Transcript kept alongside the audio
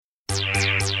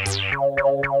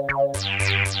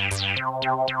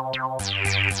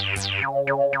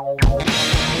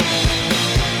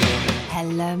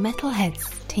Hello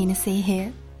metalheads, Tina C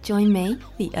here. Join me,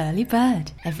 the Early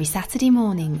Bird, every Saturday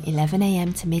morning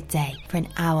 11am to midday for an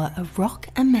hour of rock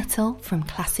and metal from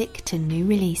classic to new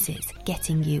releases,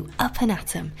 getting you up and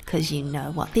at 'em, cause you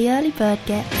know what the Early Bird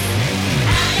gets.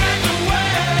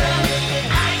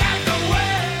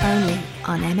 Only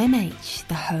on MMH,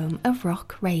 the home of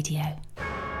rock radio.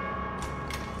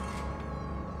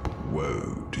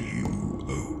 Woe to you,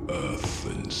 O earth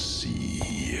and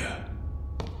sea,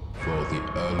 for the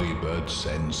early bird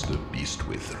sends the beast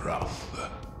with wrath,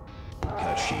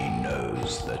 'cause she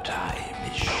knows the time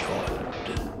is short.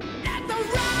 At the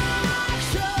rock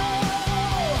show,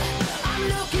 I'm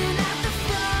looking at the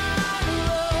front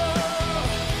row.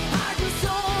 Heart and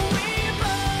soul, we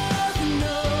both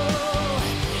know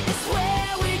it's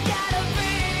where we gotta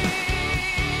be.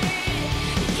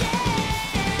 Yeah,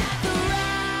 the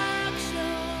rock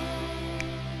show.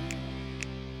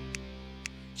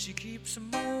 She keeps them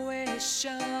always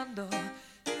Chandon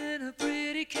in a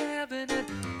pretty cabinet.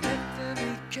 Let them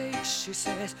eat cake, she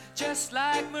says, just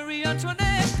like Marie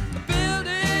Antoinette.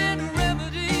 Building a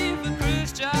remedy for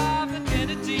Khrushchev and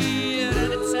Kennedy. At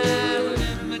any time, an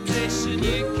invitation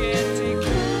you can't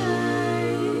decline.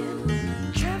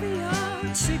 Caviar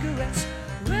and cigarettes,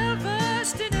 well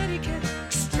versed in etiquette,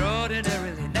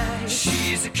 extraordinarily nice.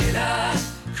 She's a killer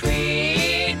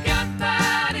queen,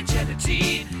 gunpowder,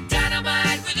 gelatine,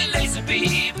 dynamite with a laser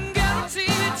beam,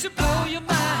 guaranteed to blow your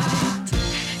mind.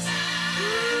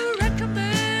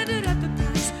 Recommended at the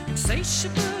price,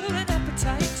 insatiable and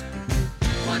appetite.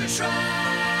 Wanna try?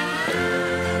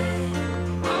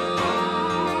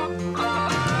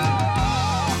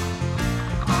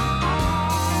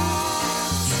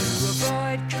 To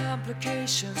avoid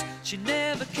complications, she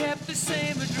never kept the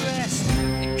same address.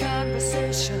 In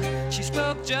conversation, she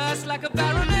spoke just like a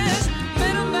baroness.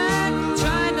 Middleman from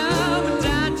China went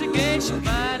down to Geisha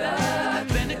Minor.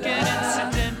 Then again,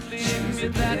 incidentally,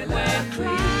 that way.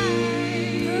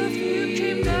 Perfume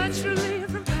came naturally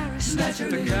from Paris.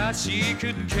 Naturally. Because she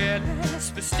couldn't care less,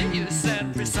 fastidious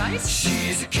and precise.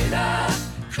 She's a killer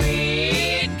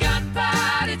queen,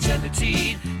 gunpowder,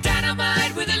 gelatine,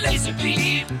 dynamite with a laser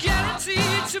beam,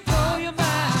 guaranteed to blow your mind.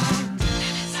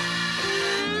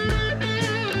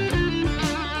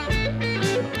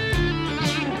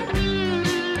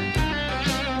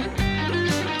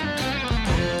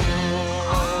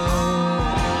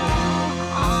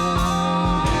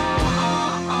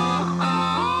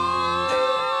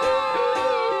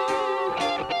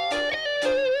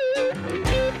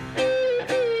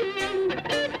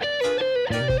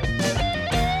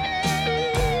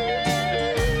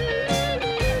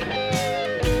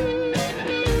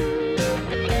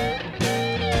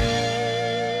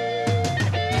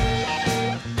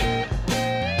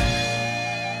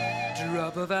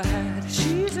 Of her hat,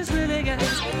 she's as willing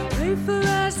as playful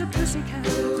as the pussycat.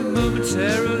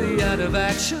 Momentarily out of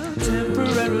action,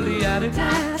 temporarily out of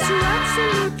gas. You're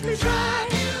absolutely dry.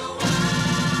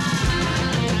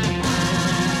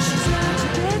 She's out to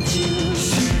get you.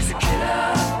 She's a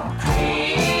killer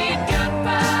queen,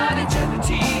 gunpowder,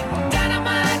 gelatine,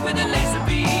 dynamite with a laser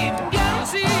beam,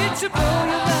 guaranteed to blow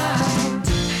your mind.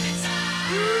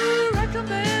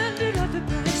 Recommended at the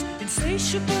price,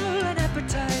 insatiable and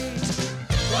appetite.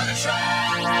 Wanna try?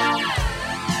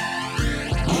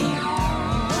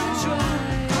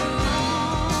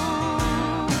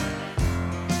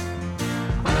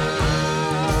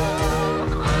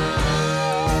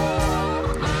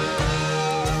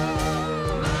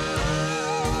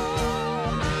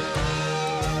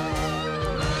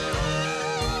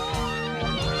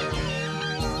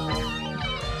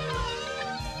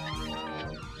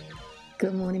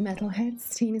 Good morning,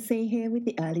 metalheads. Tina C here with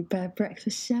the Early Bird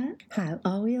Breakfast Show. How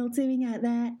are we all doing out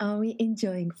there? Are we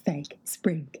enjoying fake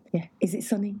spring? Yeah. Is it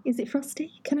sunny? Is it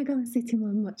frosty? Can I go and sit in my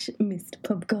much-missed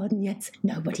pub garden yet?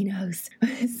 Nobody knows.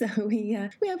 So we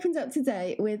opened up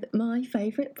today with my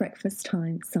favourite breakfast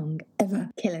time song ever,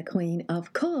 Killer Queen,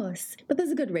 of course. But there's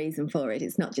a good reason for it.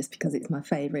 It's not just because it's my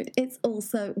favourite. It's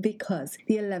also because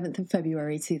the 11th of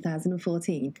February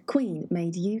 2014, Queen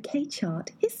made UK chart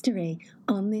history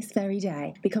on this very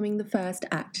day, becoming the first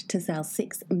act to sell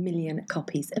 6 million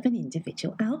copies of an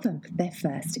individual album, their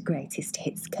first greatest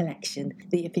hits collection.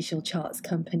 The official charts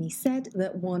company said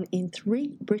that 1 in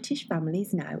 3 British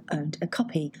families now owned a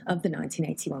copy of the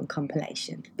 1981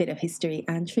 compilation. Bit of history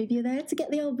and trivia there to get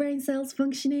the old brain cells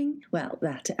functioning. Well,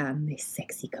 that and this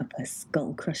sexy cup of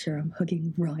Skull Crusher I'm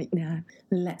hugging right now.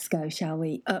 Let's go, shall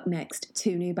we? Up next,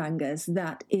 2 new bangers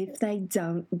that, if they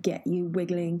don't get you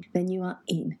wiggling, then you are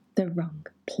in the wrong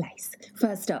place.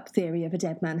 First up, Theory of a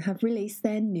Deadman have released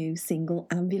their new single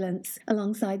Ambulance,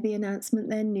 alongside the announcement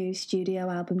their new studio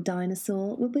album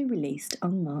Dinosaur will be released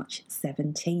on March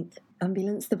 17th.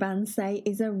 Ambulance, the band say,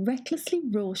 is a recklessly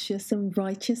raucous and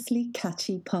righteously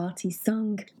catchy party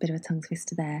song. Bit of a tongue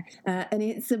twister there. And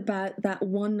it's about that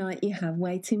one night you have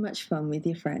way too much fun with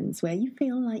your friends, where you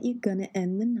feel like you're gonna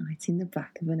end the night in the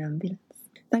back of an ambulance.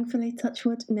 Thankfully,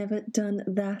 touchwood, never done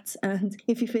that. And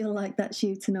if you feel like that's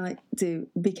you tonight, do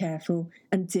be careful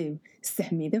and do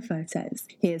send me the photos.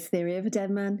 Here's Theory of a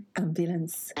Deadman,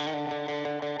 Ambulance.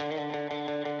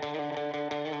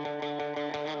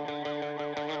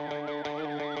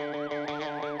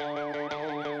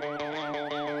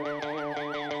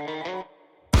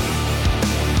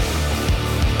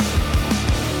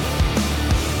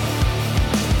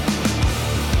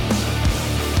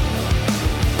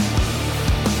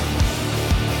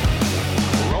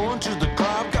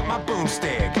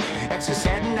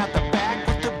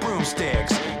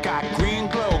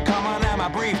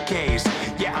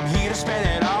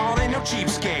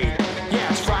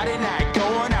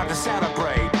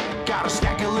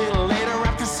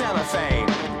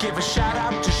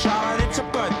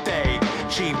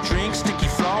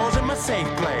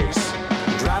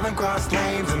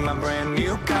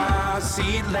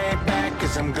 Seat laid back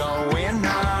cause I'm going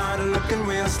hard, looking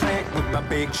real slick with my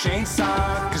big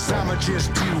chainsaw, cause I'ma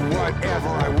just do whatever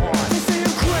I want. They say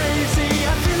I'm crazy,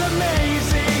 I feel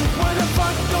amazing. Why the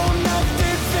fuck don't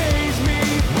nothing faze me?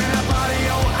 When I body,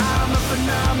 oh, I'm a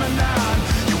phenomenon.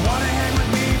 You wanna hang with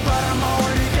me, but I'm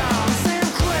already gone. They say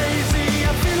I'm crazy,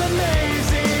 I feel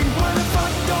amazing. Why the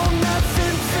fuck don't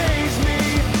nothing faze me?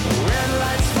 Red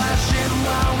lights flashing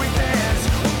while we dance.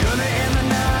 We're gonna end the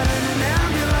night in an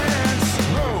ambulance.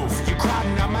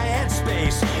 Crowding on my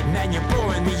headspace. Now you're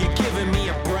boring me, you're giving me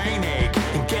a brain ache.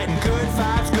 And getting good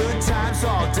vibes, good times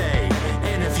all day.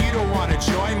 And if you don't wanna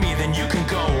join me, then you can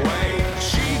go away.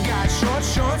 She got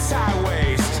shorts, high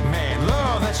waist. Man,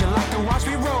 love that you like to watch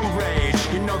me road rage.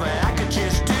 You know that I could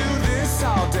just do this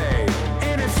all day.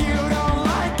 And if you don't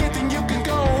like it, then you can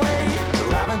go away.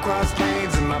 Driving cross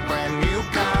lanes in my brand new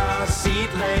car.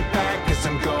 Seat laid back cause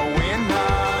I'm going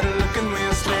hard. Looking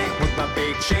real slick with my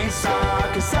big chainsaw.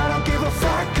 Cause I don't give a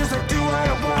fuck, cause I do what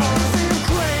I want. I feel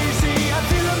crazy, I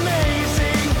feel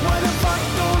amazing. Why the fuck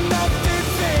don't nothing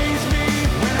faze me?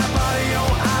 When I body,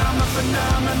 oh, I'm a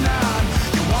phenomenon.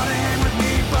 You wanna hang with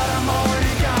me, but I'm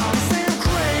already gone. I say I'm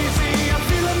crazy, I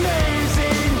feel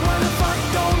amazing. Why the fuck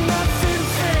don't nothing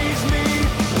faze me?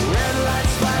 Red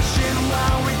lights flashing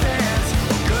while we dance.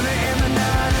 We're gonna end the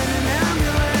night in an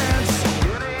ambulance. We're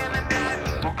gonna end the night,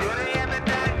 we're gonna end the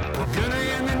night. We're gonna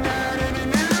end the night in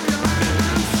an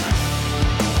ambulance.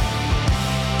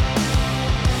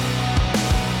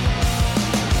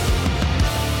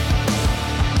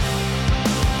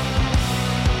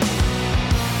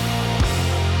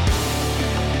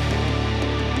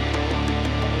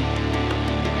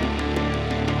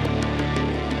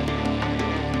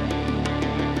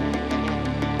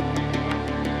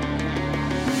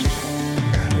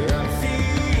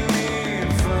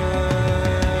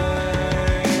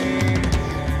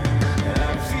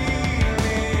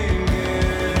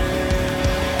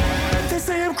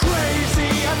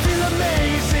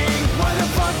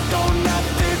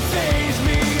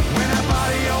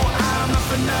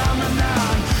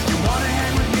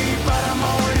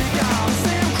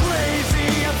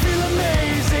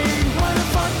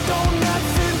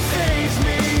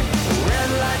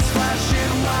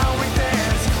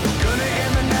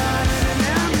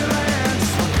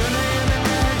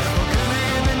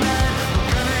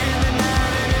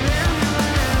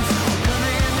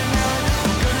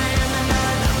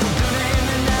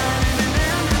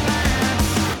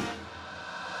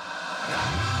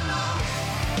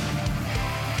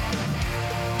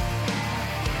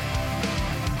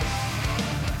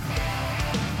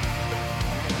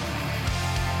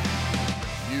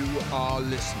 are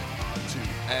listening to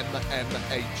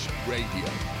MMH Radio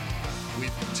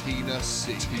with Tina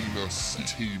C.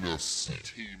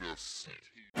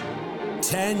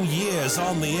 10 years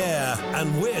on the air,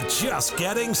 and we're just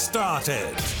getting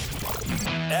started.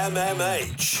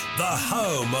 MMH, the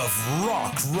home of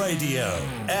rock radio.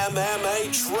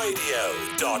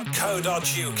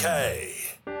 mmhradio.co.uk.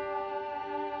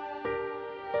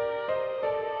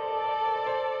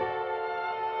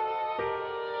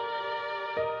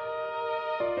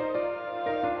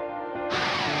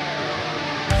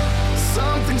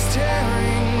 Something's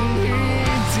tearing me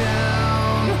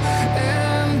down,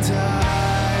 and I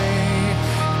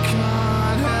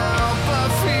can't help but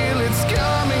feel it's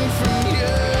coming from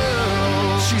you.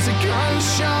 She's a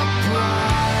gunshot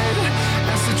bride,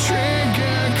 as the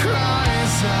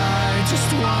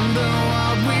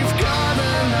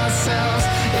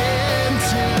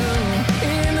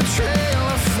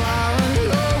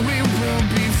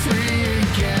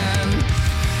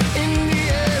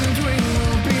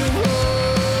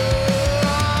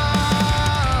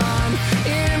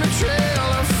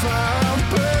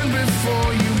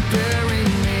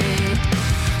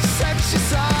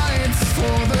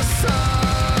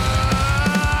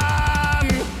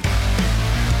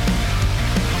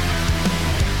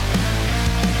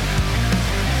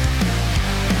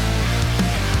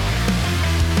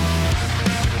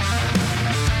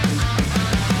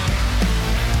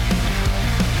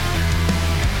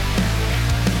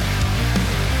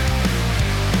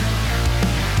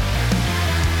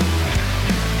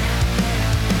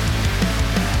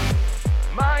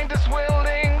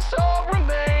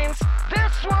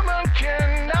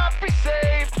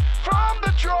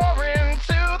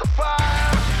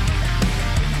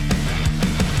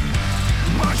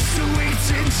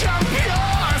jump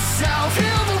yourself,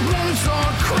 heal the wounds or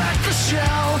crack the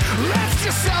shell. Lift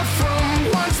yourself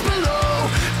from once below,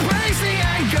 praise the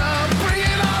anger, bring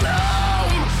it on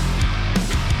home.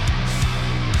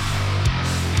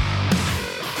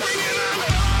 Bring it on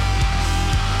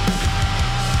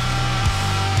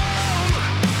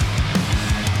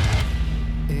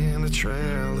home. In a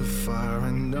trail of fire,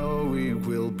 I know we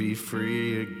will be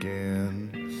free again.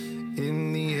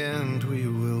 In the end, we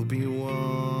will be one.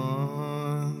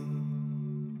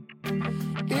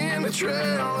 In a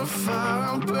trail of fire,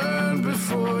 I'll burn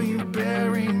before you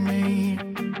bury me.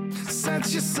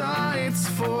 Set your sights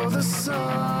for the sun.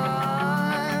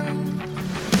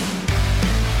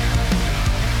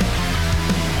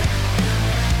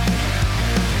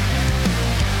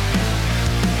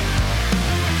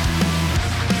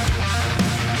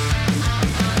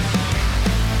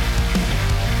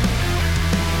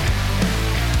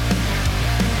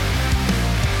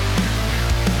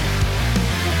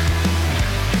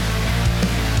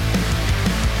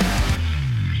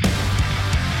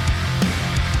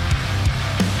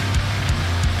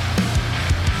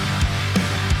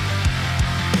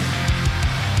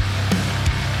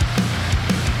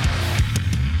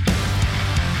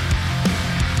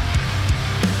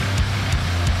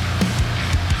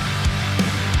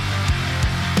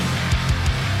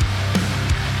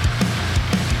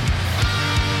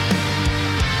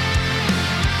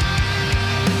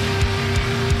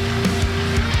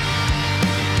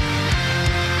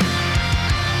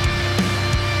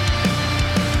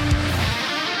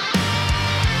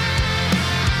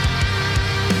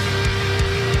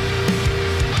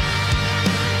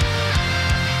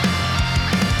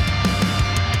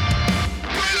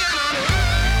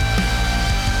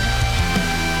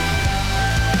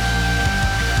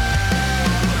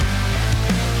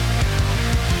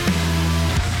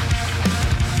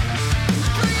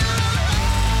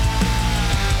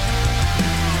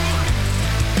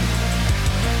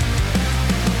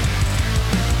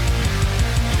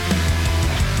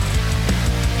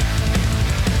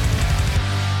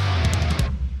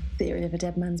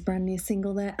 Dead Man's brand new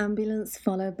single there, Ambulance,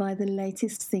 followed by the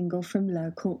latest single from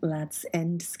local lads,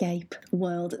 Endscape.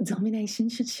 World domination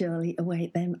should surely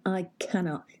await them. I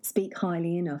cannot speak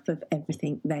highly enough of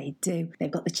everything they do. They've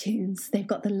got the tunes, they've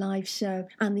got the live show,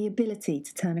 and the ability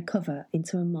to turn a cover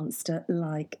into a monster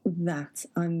like that.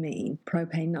 I mean,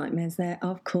 Propane Nightmares there,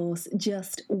 of course,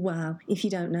 just wow. If you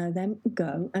don't know them,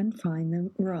 go and find them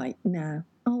right now.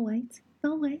 Oh wait,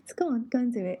 go on, go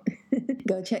and do it.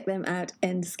 Go check them out,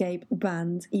 Endscape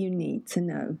band. You need to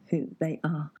know who they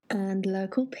are. And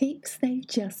local peeps, they've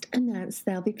just announced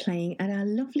they'll be playing at our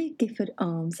lovely Gifford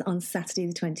Arms on Saturday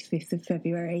the 25th of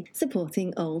February,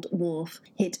 supporting Old Wharf.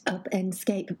 Hit up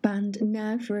Endscape band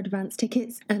now for advance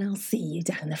tickets, and I'll see you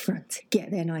down the front. Get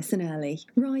there nice and early.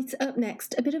 Right, up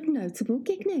next, a bit of notable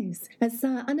gig news, as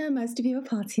I know most of you are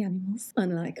party animals,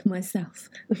 unlike myself.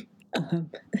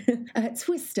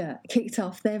 Twister kicked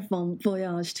off their Bon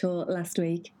Voyage tour last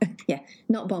week. Yeah,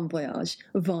 not Bon Voyage,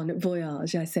 Von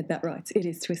Voyage. I said that right. It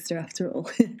is Twister after all.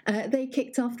 They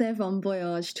kicked off their Bon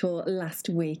Voyage tour last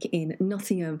week in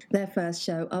Nottingham, their first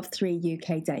show of 3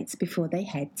 UK dates before they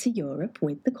head to Europe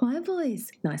with the Choir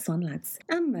Boys. Nice one, lads.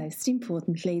 And most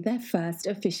importantly, their first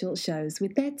official shows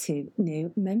with their 2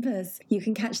 new members. You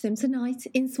can catch them tonight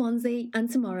in Swansea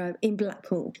and tomorrow in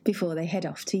Blackpool before they head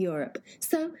off to Europe.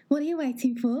 So, what are you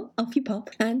waiting for? Off you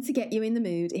pop. And to get you in the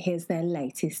mood, here's their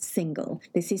latest single.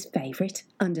 This is Favourite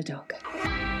Underdog.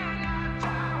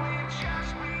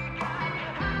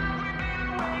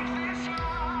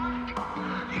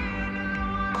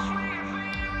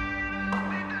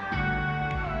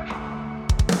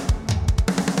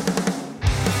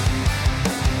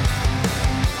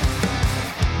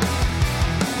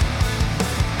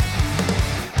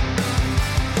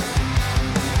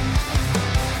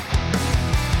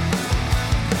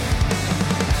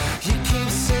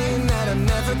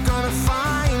 Gonna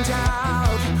find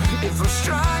out if we're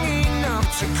strong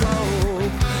enough to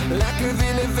cope. Lack of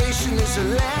innovation is a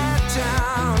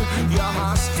letdown. Your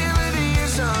hostility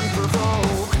is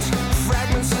unprovoked.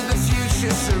 Fragments of the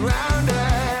future surround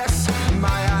us.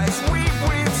 My eyes weep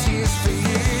with tears for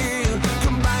you.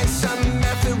 Combine some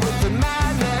method with the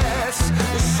madness.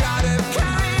 A shot of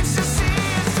courage to see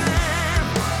it through.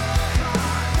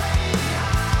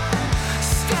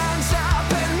 Stands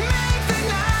up and make the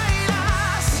night.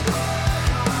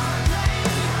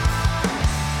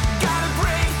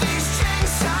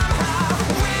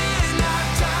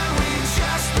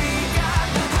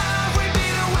 We've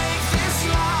been awake this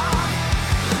long.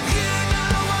 You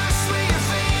know us, we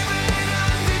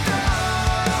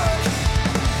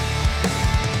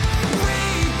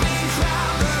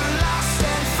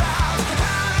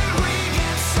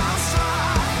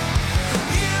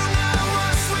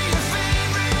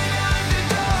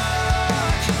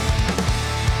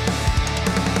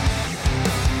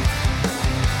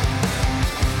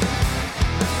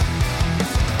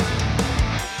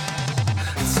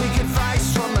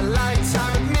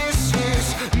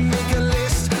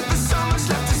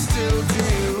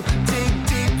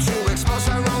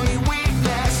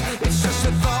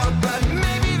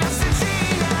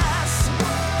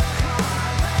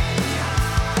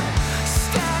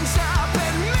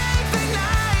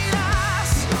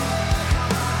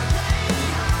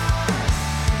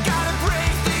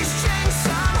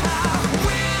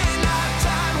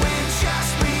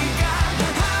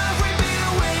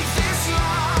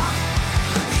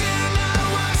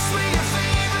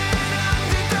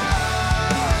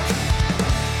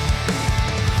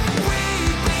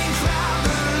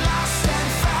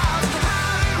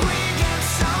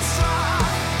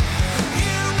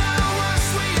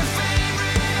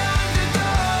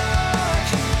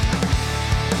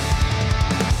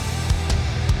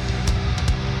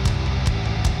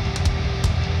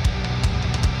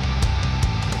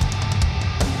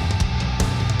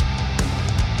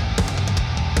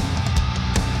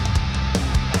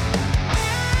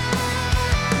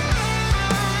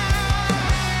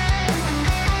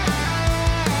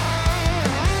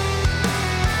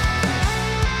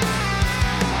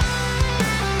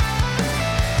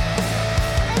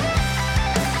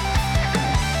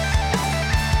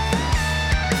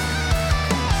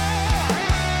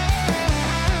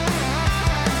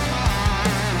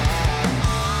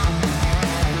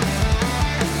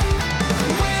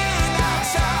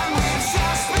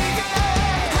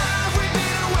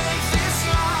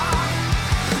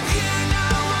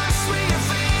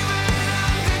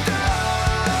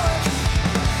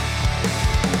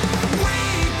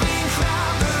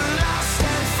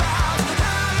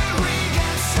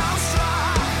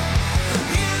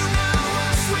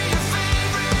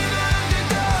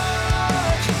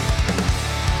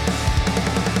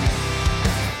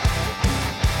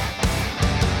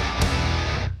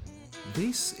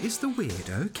is the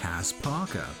weirdo Kaz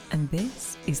Parker. And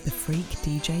this is the freak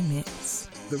DJ Mitz.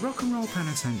 The Rock and Roll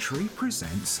Penitentiary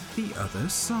presents The Other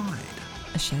Side.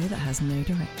 A show that has no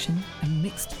direction and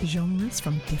mixed genres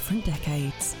from different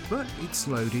decades. But it's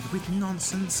loaded with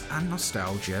nonsense and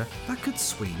nostalgia that could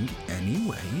swing any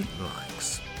way it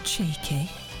likes. Cheeky.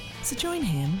 So join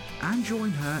him and join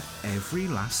her every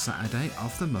last Saturday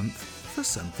of the month for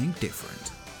something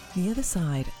different. The Other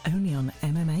Side, only on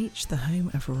MMH, the home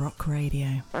of rock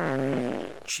radio.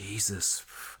 Jesus,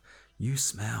 you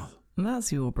smell.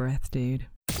 That's your breath, dude.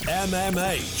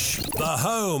 MMH, the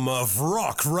home of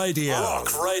rock radio.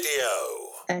 Rock radio.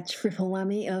 A triple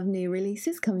whammy of new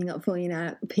releases coming up for you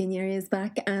now. Pin your ears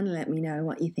back and let me know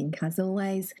what you think as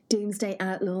always. Doomsday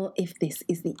Outlaw, If This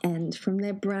Is the End, from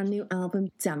their brand new album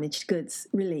Damaged Goods,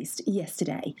 released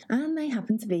yesterday. And they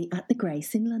happen to be at the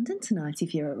Grace in London tonight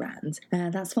if you're around.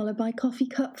 That's followed by Coffee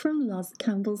Cup from Loz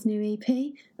Campbell's new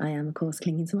EP. I am of course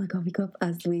clinging to my coffee cup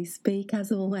as we speak as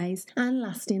always. And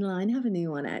last in line have a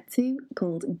new one out too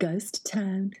called Ghost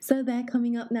Town. So they're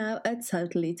coming up now, a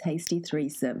totally tasty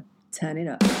threesome. Turn it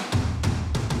up.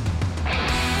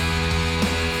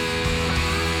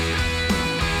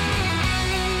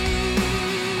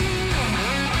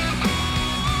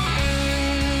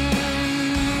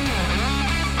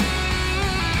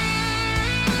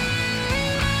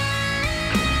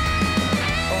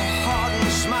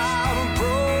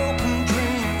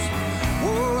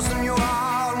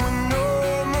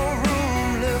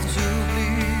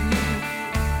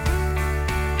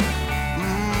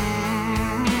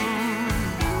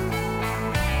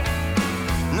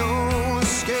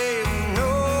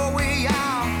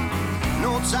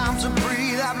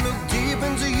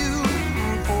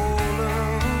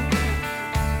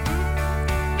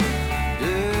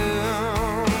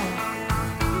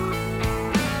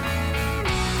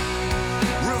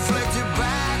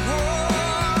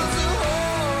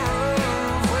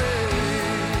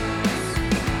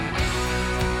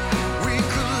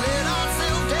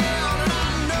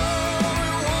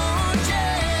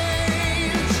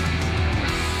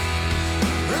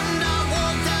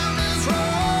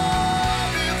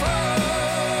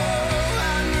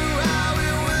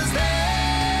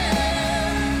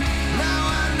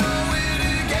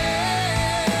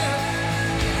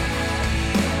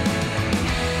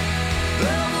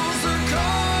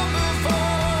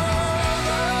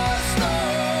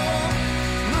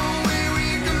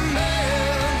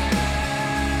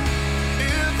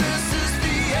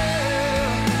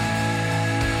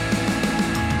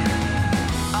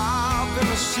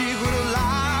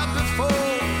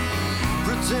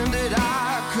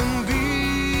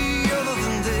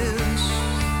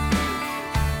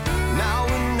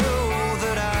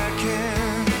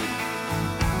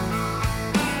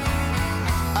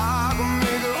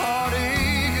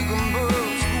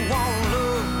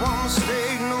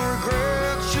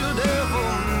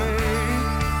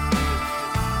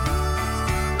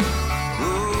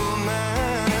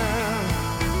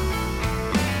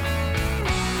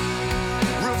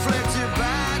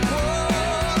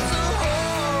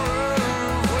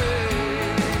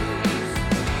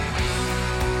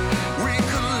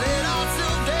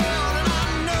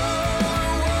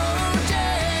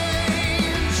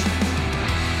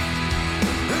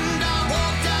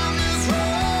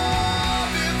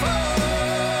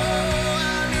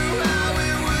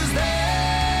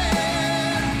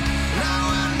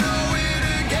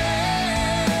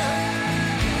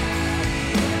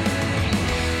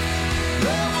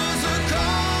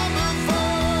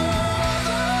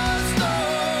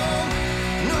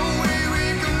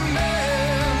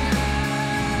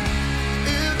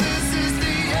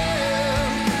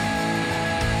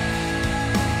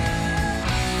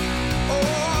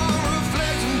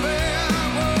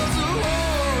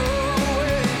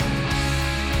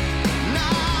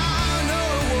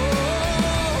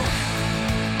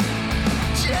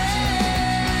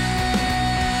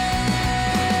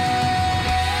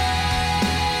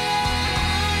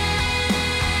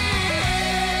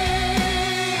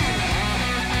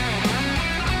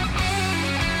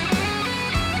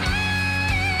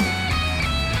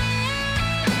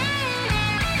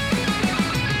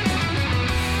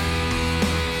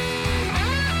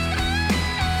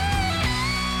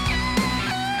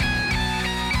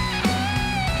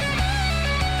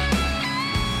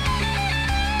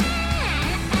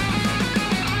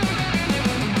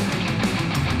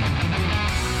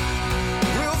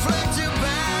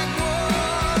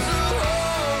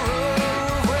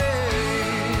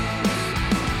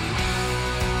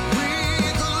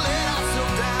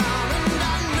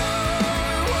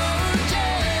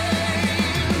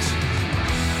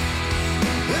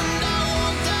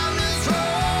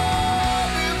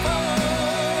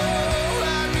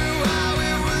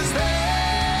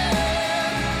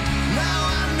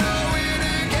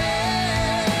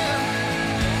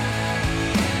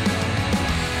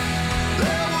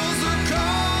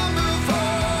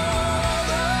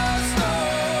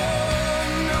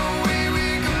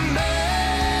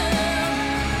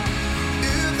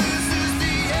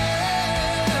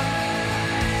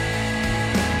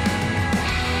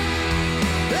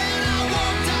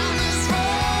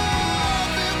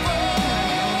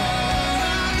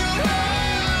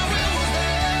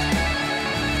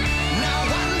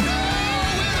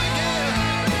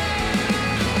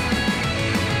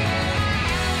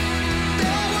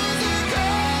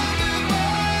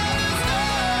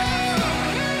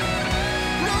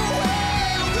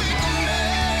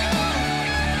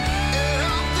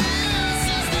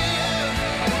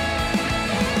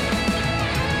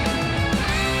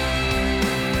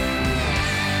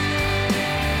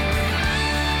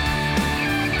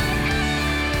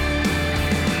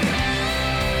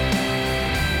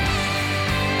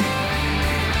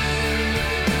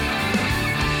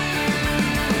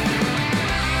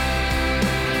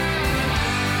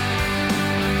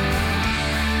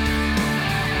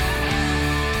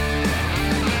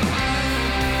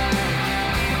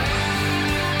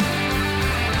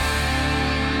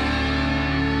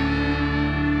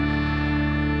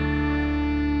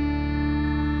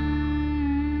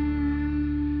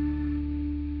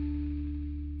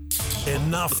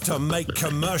 enough to make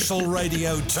commercial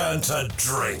radio turn to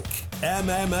drink.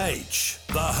 MMH,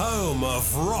 the home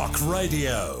of rock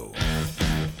radio.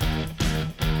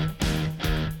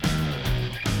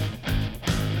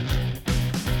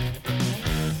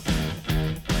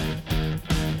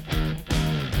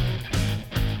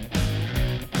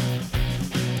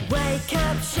 Wake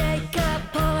up, shake up,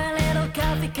 pour a little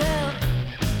coffee cup.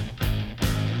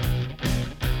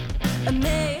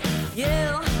 Me, you,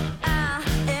 I,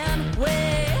 and we.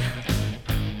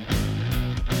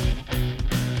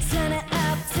 Turn it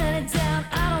up, turn it down,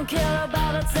 I don't care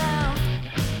about a town.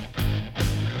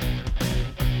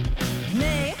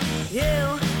 Me,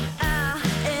 you, I,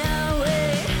 and we.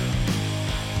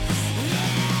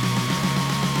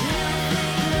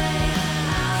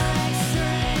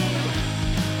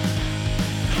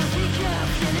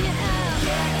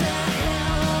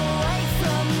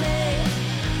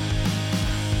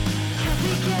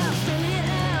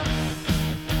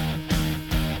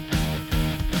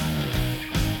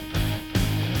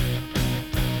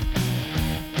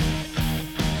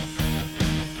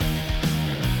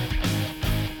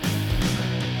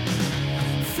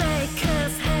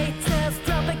 Fakers, haters,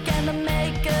 propaganda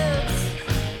makers.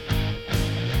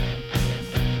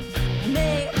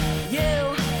 Me,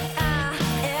 you, I,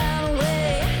 and we.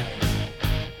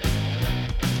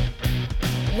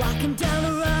 Walking down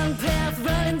the wrong path,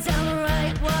 running down the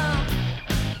right one.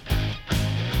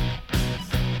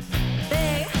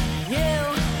 Me, you,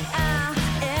 I,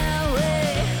 and we.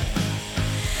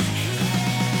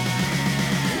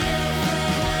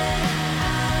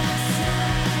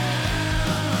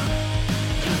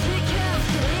 Cause we can't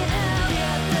feel it.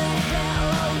 Get the hell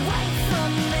away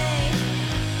from me.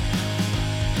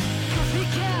 Cause we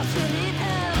can't feel it.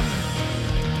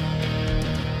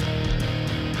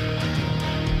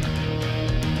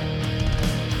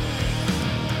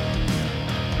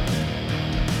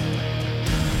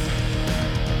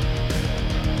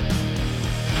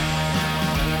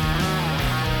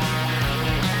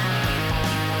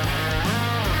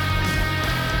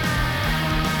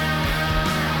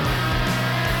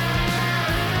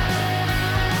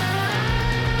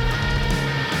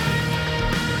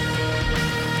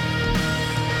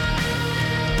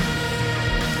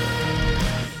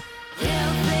 You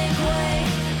think we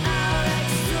are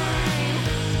extreme.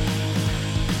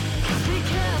 Cause we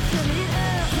can't feel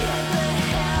it. Get the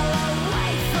hell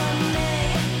away from me.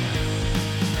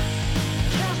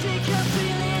 Cause we can't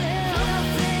feel it. You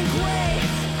think we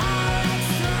are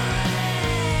extreme.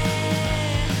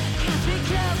 Cause we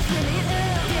can't feel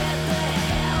it. Get the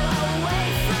hell away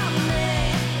from me.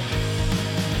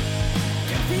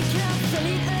 Cause we can't feel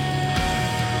it.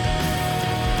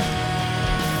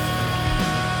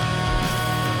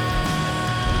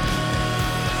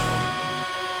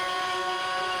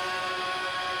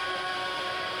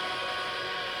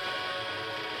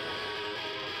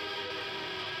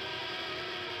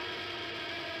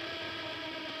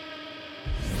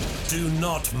 Do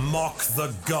not mock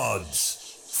the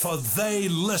gods, for they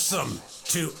listen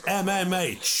to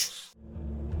MMH.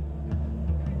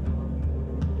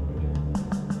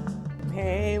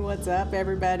 Hey, what's up,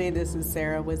 everybody? This is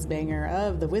Sarah Whizbanger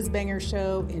of The Whizbanger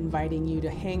Show, inviting you to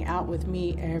hang out with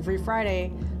me every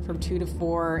Friday from 2 to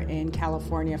 4 in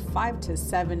California, 5 to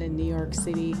 7 in New York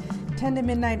City, 10 to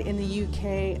midnight in the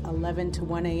UK, 11 to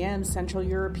 1 a.m. Central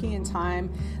European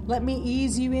Time. Let me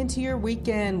ease you into your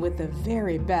weekend with the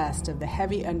very best of the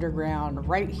heavy underground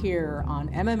right here on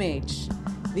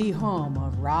MMH, the home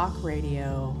of rock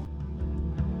radio.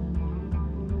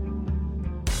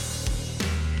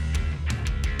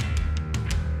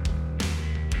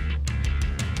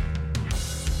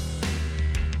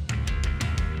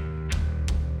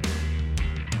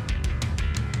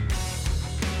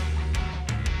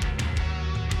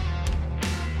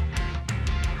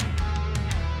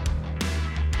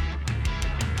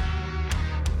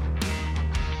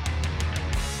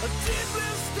 A deep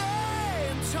blue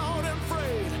stain, torn and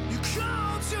frayed. You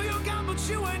called till you got, but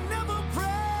you ain't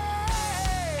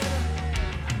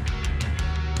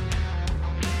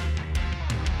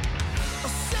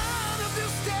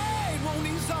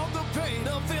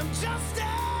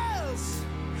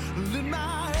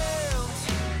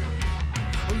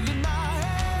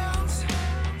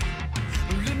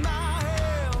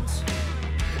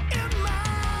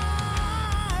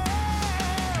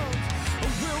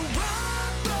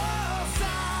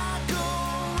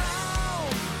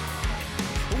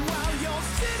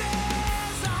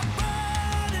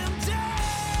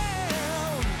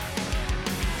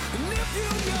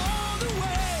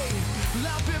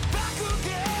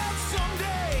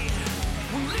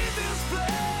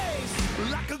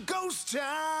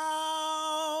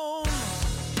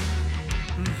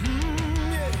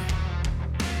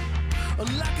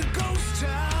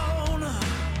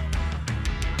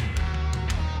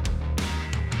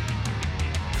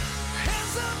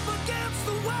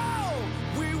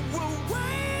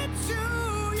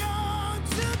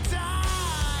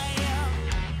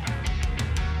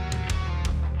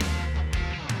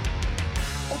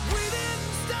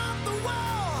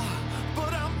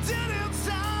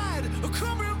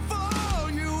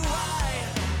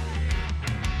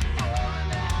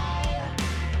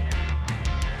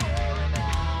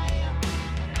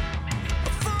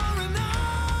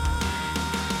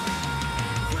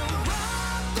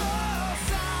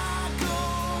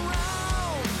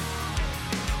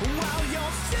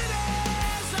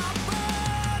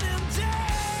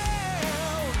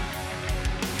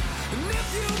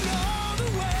you know the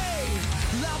way,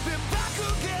 I'll be back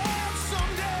again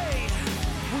someday.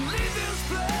 We'll leave this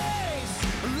place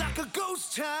like a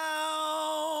ghost town.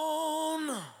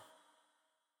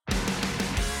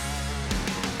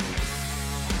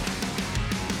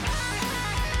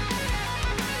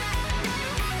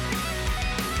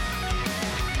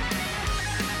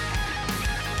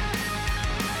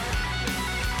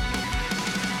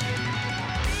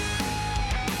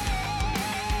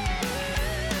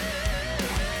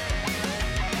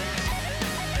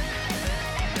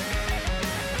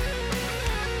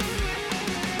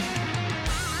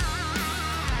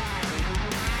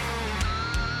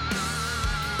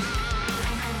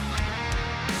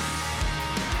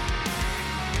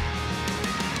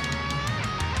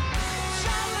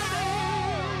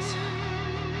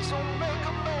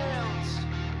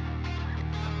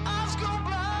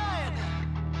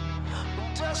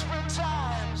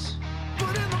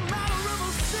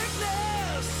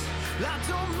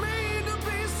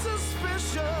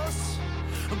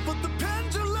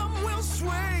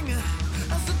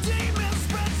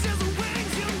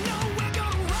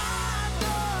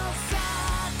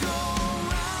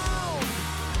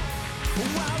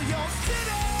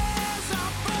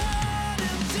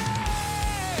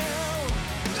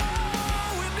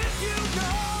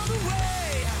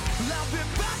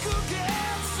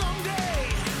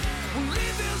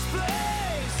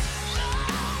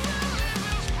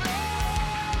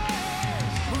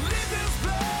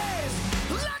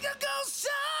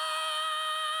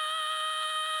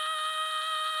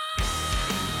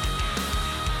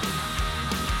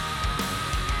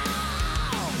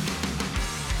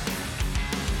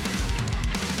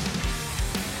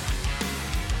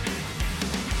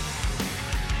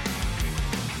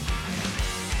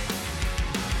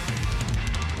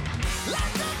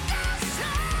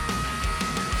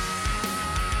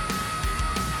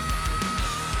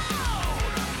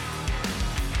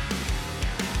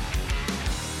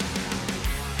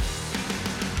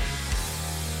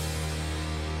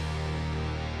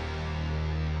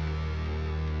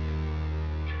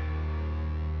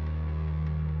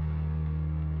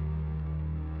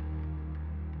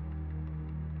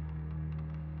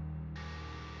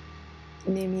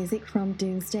 New music from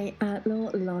Doomsday Outlaw,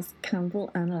 Loz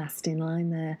Campbell and Last in Line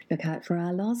there. Look out for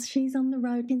our Loz. She's on the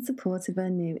road in support of her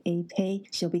new EP.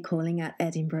 She'll be calling at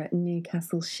Edinburgh,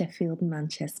 Newcastle, Sheffield,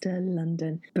 Manchester,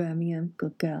 London, Birmingham,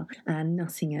 good girl, and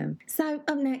Nottingham. So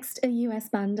up next, a US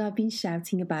band I've been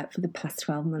shouting about for the past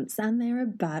 12 months, and they're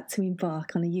about to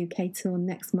embark on a UK tour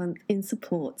next month in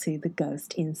support to The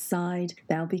Ghost Inside.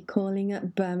 They'll be calling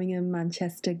at Birmingham,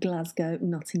 Manchester, Glasgow,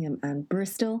 Nottingham and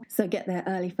Bristol. So get there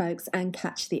early, folks, and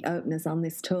catch the openers on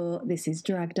this tour. This is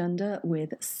Dragged Under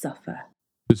with Suffer.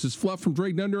 This is Fluff from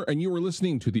Dragged Under, and you are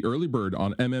listening to The Early Bird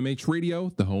on MMH Radio,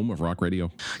 the home of rock radio.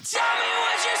 Tell me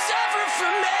what you suffer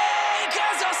from me,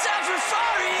 'cause I'll suffer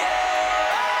for you.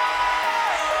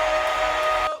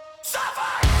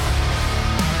 Suffer!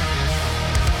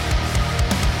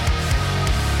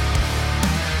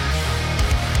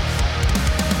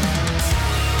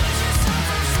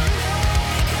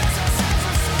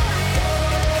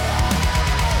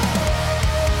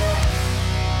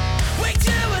 Wake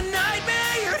to a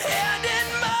nightmare, your hand in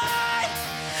mine.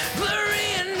 Blurry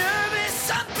and nervous,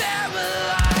 I'm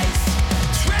paralyzed.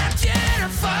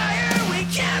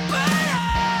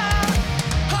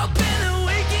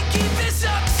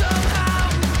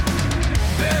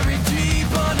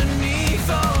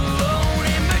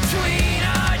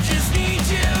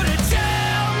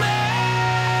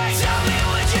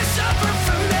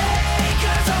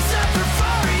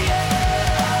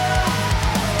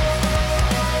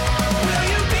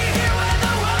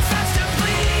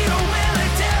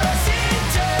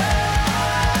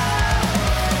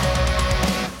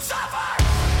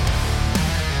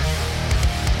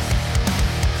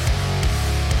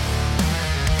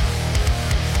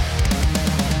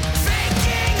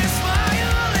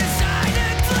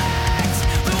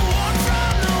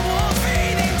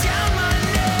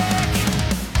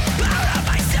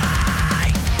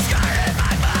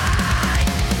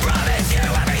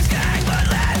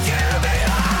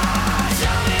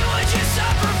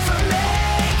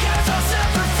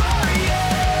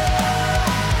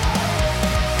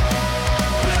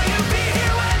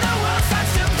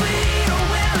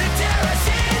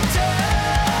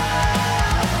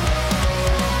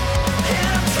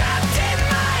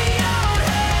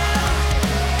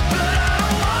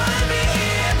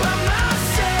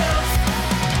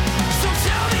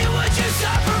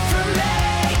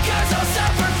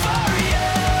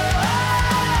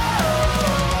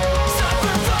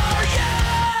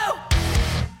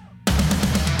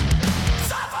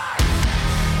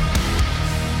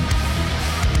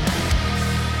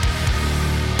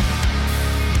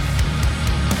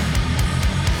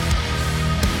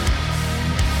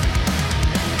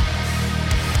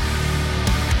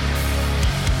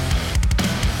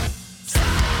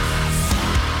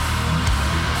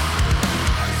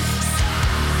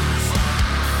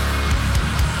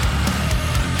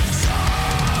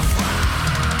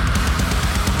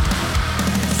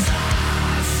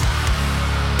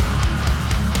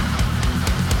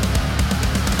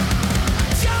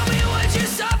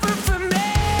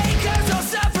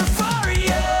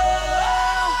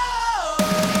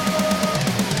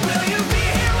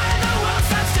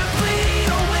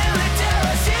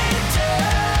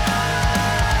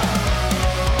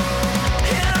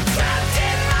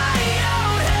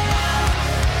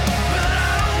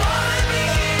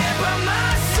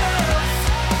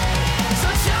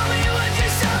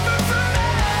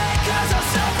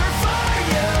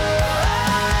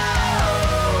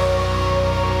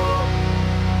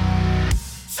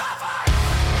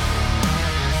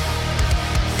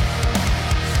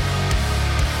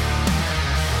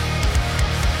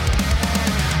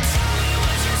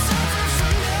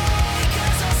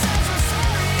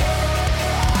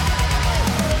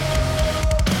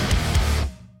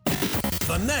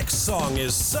 next song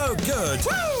is so good,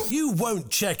 you won't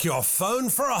check your phone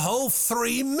for a whole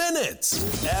 3 minutes.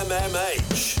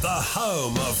 MMH, the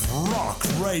home of rock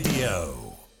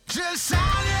radio. Just sign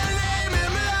your name in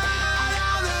blood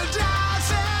on the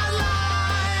dotted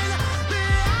line. The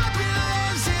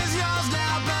ambulance is yours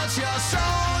now, but your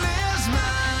soul is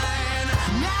mine.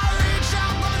 Now reach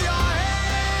up with your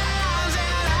hands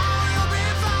and all will be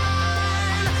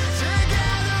fine.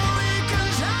 Together we can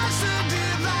touch the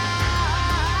divine.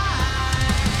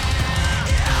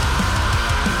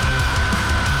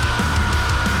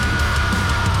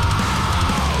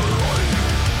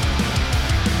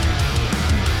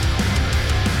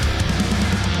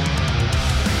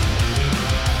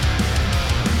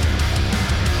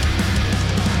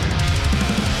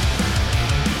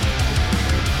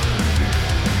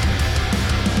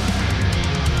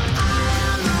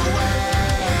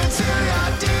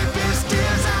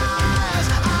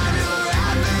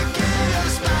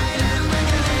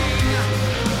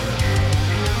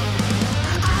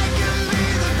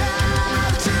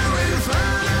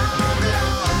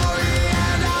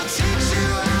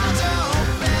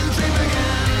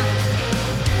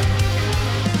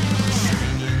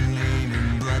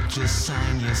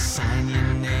 Just sign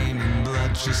your name in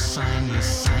blood. Just sign your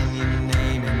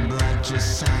name in blood.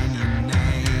 Just sign your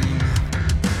name.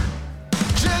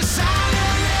 Just sign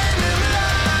your name in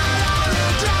blood on the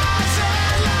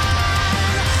dotted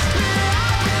line. The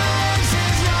ambulance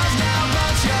is yours now,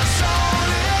 but your soul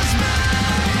is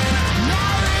mine.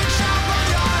 Now reach up with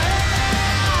your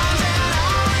hands and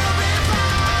all will be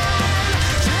fine.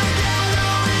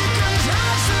 Together we can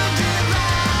touch the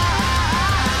divine.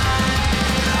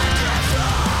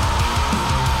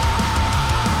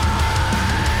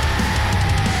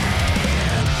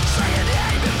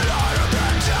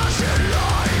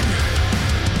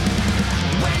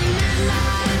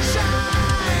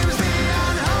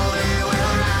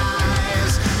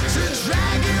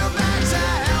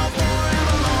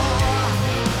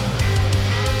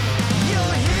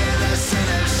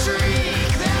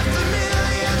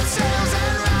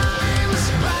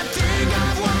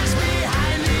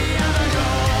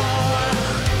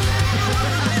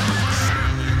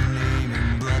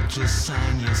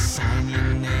 Just sign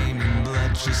your name in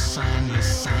blood. Just sign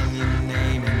your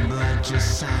name in blood.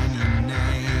 Just sign your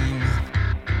name.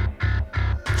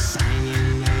 Sign your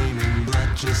name in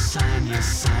blood. Just sign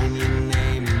your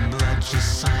name in blood.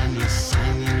 Just sign your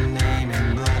name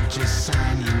in blood. Just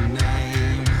sign your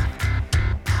name.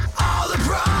 All the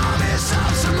promise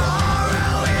of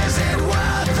tomorrow, is it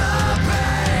worth the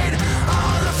pain?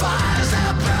 All the fires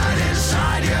that burn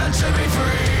inside you to be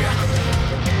free.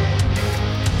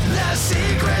 The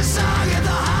secret song at the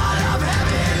heart of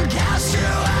heaven casts you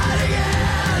out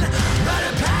again. But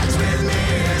a pact with me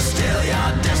is still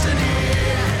your destiny.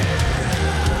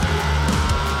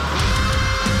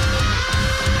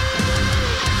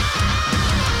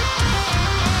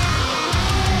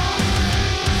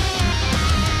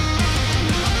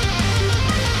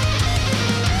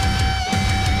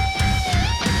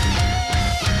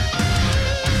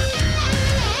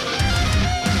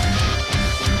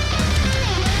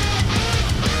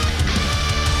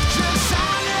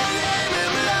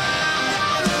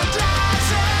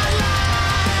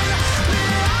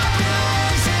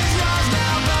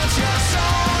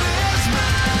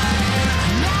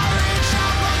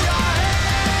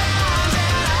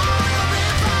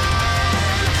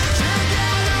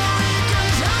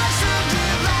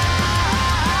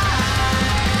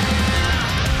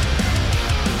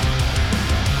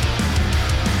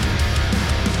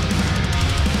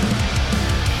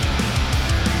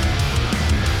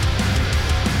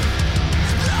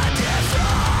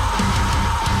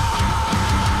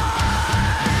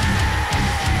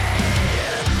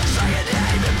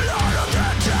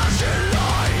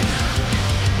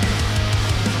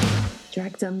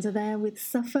 Dragged Under there with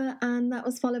Suffer, and that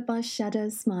was followed by Shadow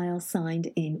Smile, signed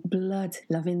in blood.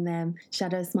 Loving them.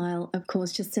 Shadow Smile, of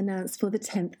course, just announced for the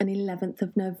 10th and 11th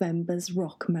of November's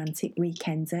Rockmantic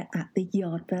Weekender at the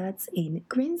Yardbirds in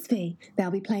Grimsby.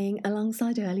 They'll be playing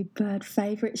alongside early bird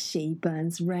favourite She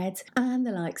Burns Red and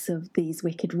the likes of These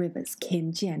Wicked Rivers,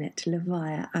 Kim Jennett,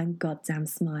 Levia and Goddamn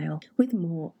Smile, with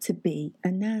more to be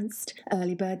announced.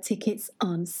 Early bird tickets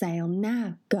on sale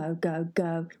now. Go, go,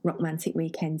 go. Rockmantic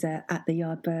Weekender at the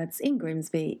Yardbirds in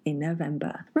Grimsby in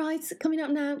November. Right, coming up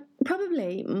now,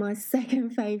 probably my second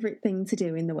favourite thing to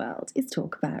do in the world is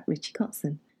talk about Richie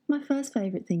Kotzen. My first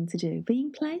favourite thing to do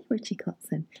being play Richie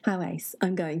Kotzen. How ace,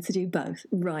 I'm going to do both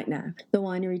right now. The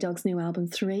Winery Dogs' new album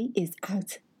 3 is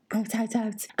out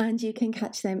out. And you can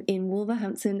catch them in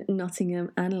Wolverhampton,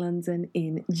 Nottingham and London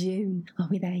in June. Are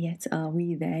we there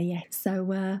yet?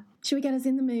 So, should we get us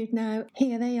in the mood now?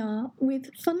 Here they are with,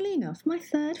 funnily enough, my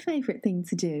third favourite thing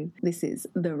to do. This is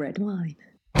the red wine.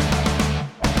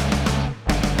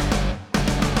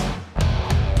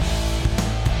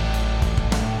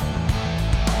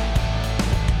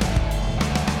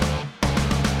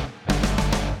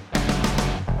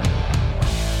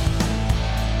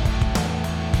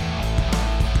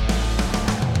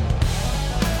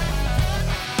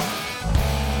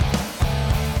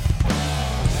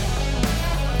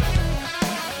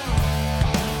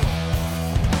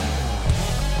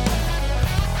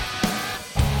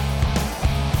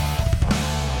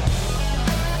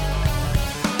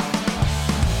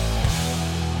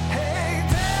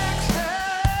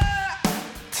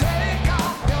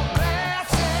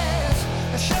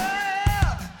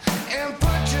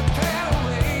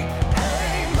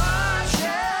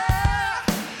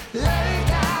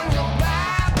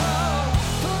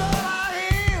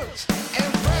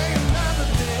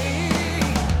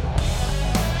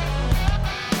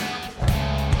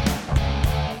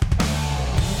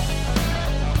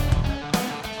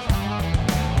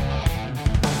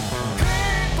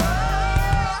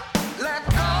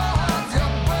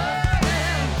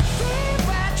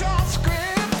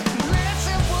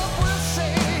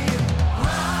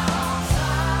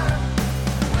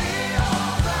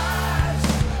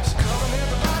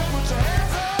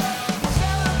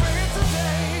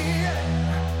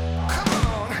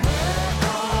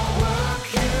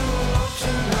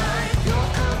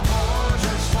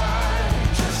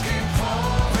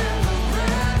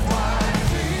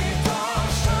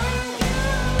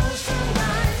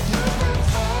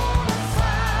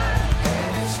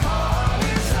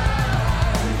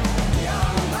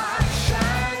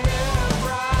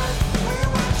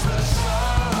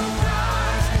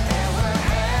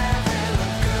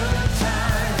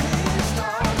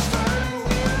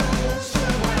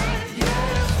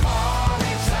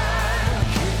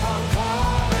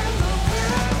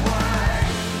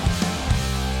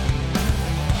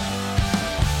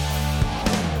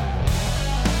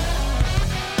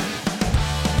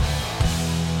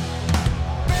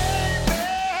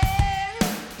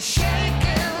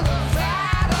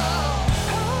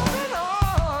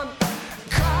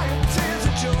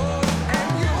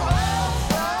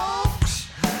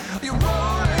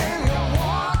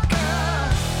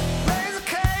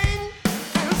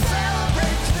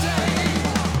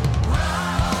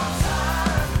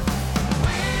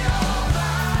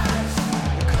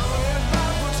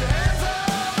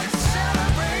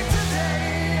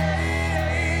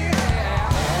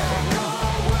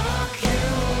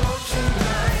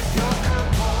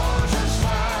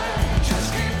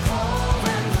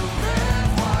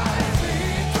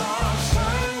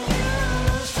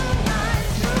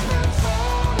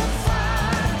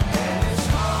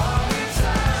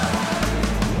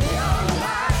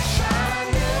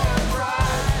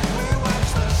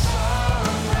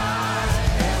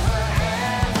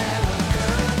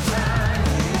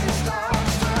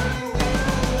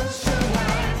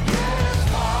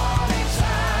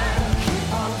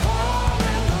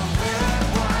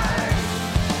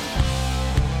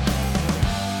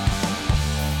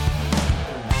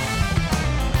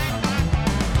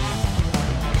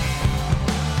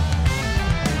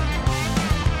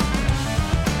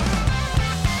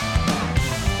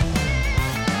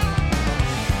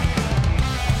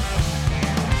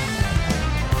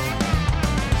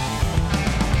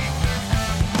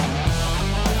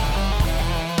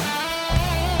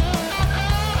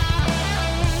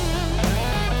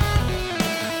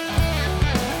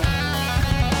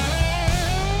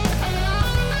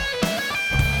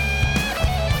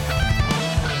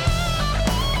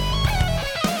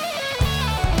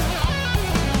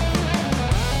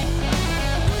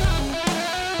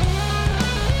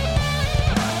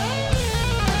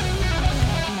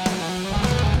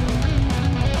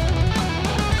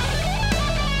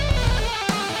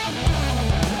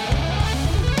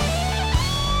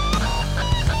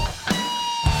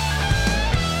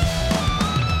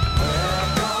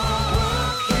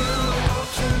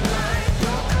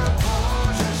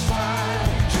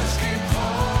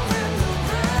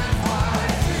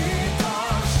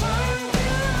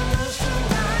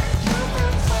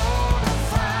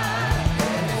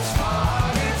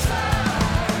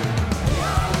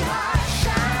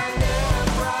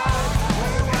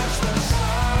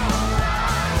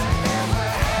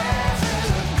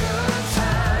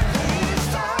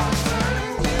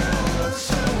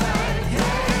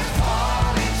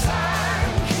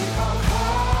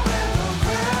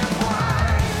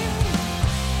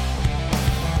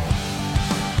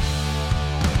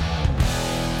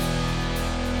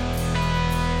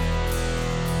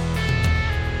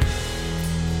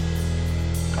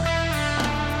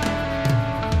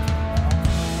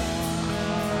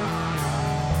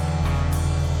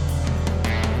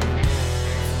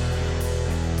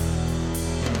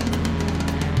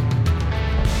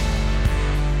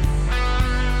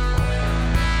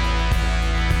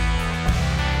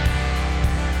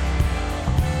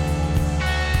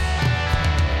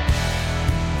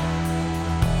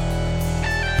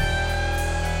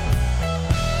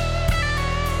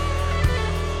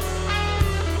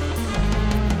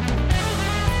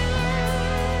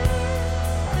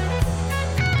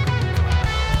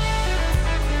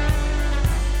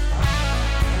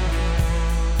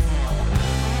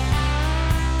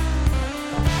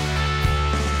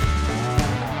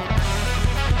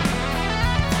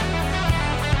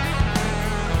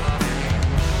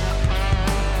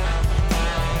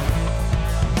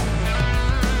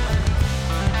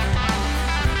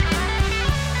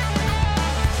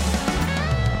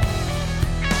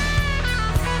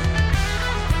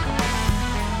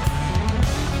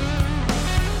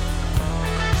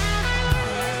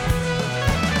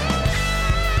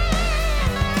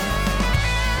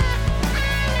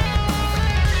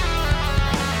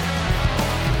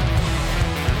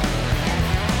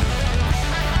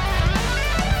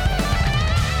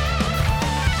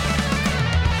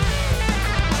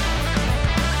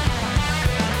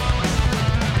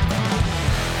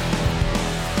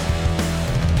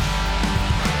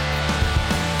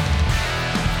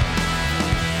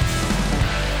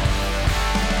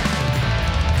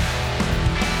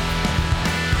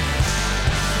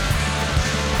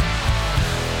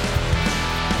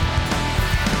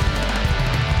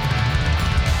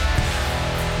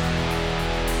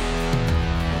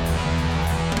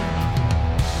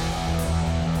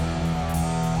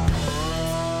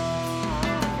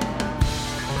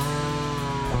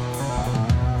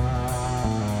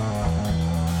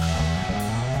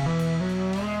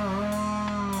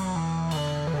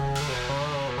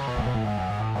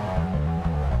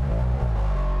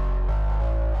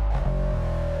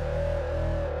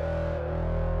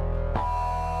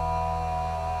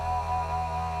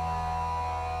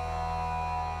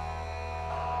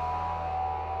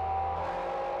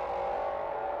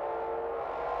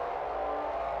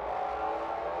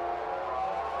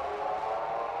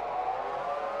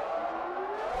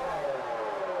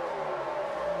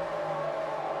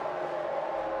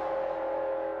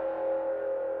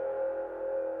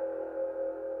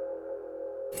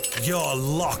 You're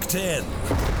locked in.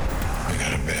 I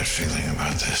got a bad feeling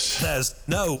about this. There's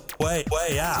no way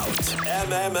out.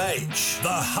 MMH, the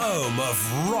home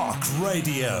of rock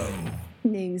radio.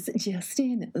 News just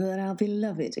in that our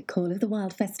beloved Call of the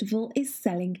Wild Festival is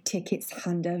selling tickets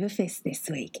hand over fist this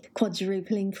week,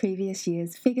 quadrupling previous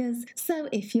year's figures. So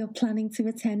if you're planning to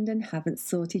attend and haven't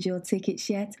sorted your tickets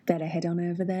yet, better head on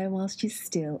over there whilst you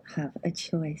still have a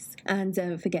choice. And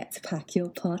don't forget to pack your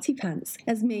party pants,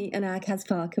 as me and our Kaz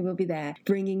Parker will be there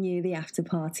bringing you the after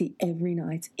party every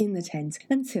night in the tent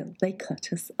until they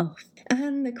cut us off.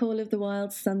 And the Call of the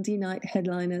Wild Sunday night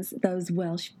headliners, those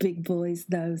Welsh big boys,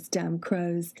 those damn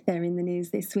Crows. They're in the news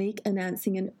this week,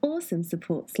 announcing an awesome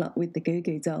support slot with the Goo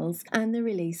Goo Dolls and the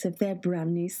release of their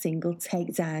brand new single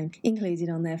Takedown, included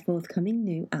on their forthcoming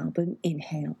new album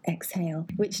Inhale Exhale,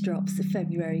 which drops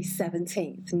February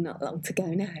 17th, not long to go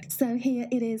now. So here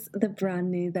it is, the brand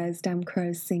new Those Damn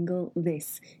Crows single.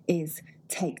 This is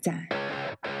Takedown.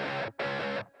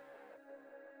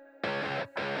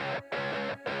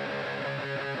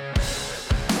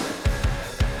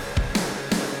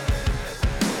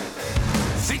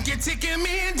 Think you're taking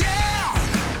me down?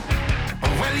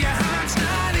 Well, your heart's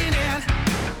not in it.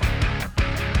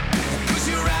 'Cause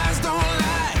your eyes don't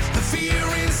lie, the fear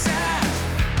inside.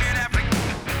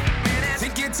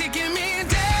 Think you're taking me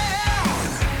down?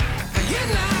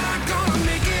 You're not gonna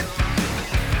make it.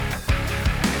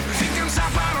 Think I'm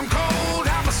soft, but I'm cold.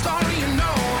 Have a story, you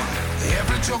know.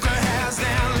 Every joker has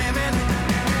their limit.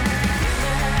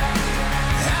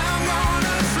 I'm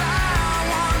gonna fly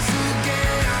once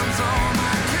again from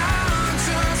my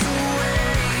conscience away.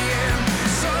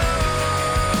 So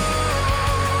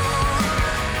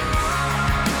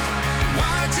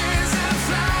watch as I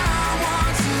fly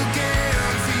once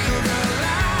again. Feel the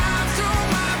life through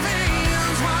my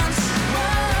veins once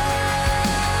more.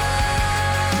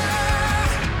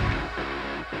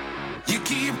 You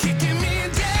keep kicking me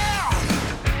down.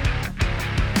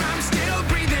 I'm still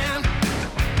breathing.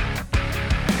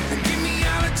 Give me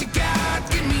all that you got.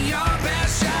 Give me your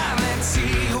best shot. Let's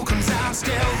see who comes out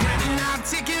still grinning. Not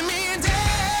taking me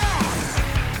down.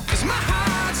 'Cause my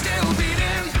heart's still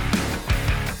beating.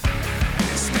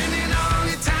 Spending all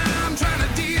your time trying to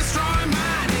destroy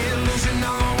mine. Illusion of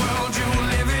the world you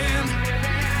live in.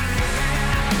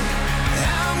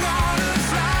 I'm gonna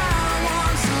fly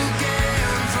once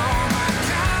again from my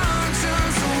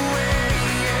conscience away.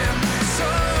 So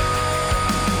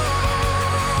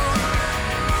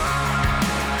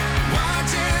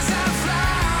watch as I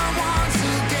fly once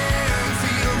again.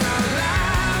 Feel the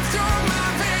life through my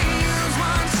veins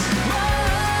once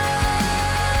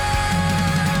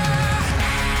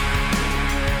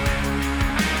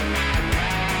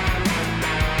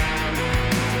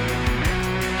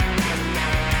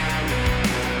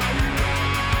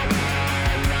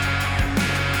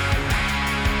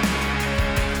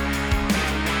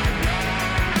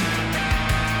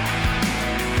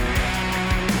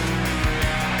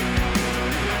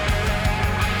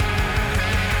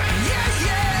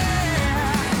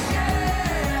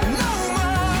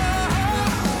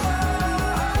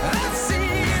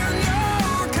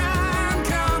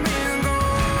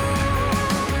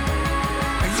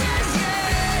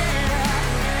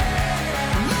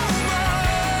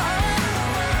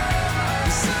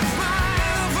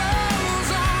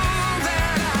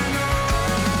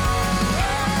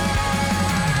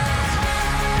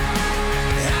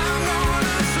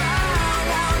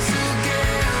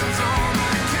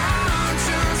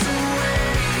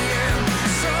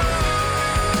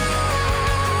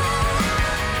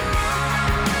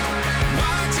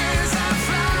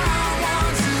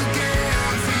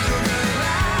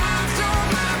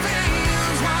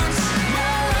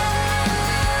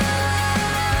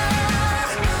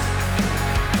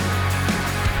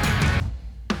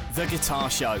The Guitar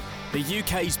Show, the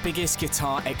UK's biggest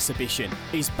guitar exhibition,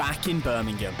 is back in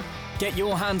Birmingham. Get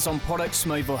your hands on products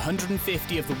from over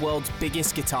 150 of the world's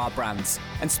biggest guitar brands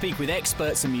and speak with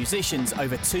experts and musicians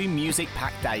over 2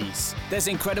 music-packed days. There's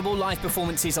incredible live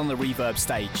performances on the Reverb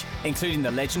stage, including the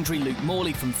legendary Luke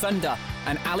Morley from Thunder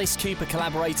and Alice Cooper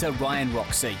collaborator Ryan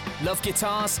Roxy. Love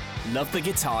guitars? Love the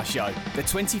Guitar Show. The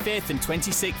 25th and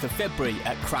 26th of February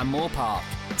at Cranmore Park.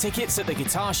 Tickets at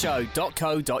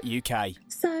theguitarshow.co.uk.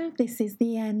 So this is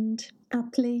the end.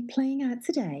 aptly playing out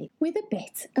today with a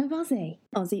bit of Ozzy.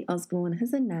 Ozzy Osbourne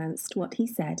has announced what he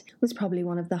said was probably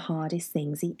one of the hardest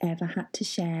things he ever had to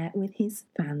share with his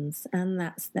fans, and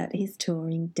that's that his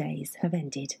touring days have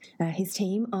ended. His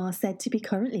team are said to be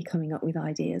currently coming up with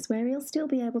ideas where he'll still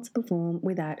be able to perform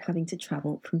without having to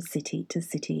travel from city to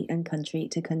city and country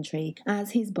to country,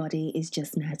 as his body is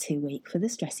just now too weak for the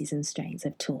stresses and strains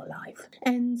of tour life.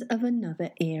 End of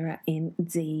another era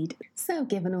indeed. So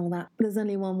given all that, there's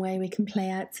only one way we can play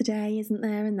out today, isn't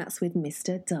there? And that's with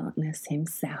Mr. Darkness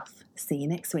himself. See you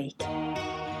next week.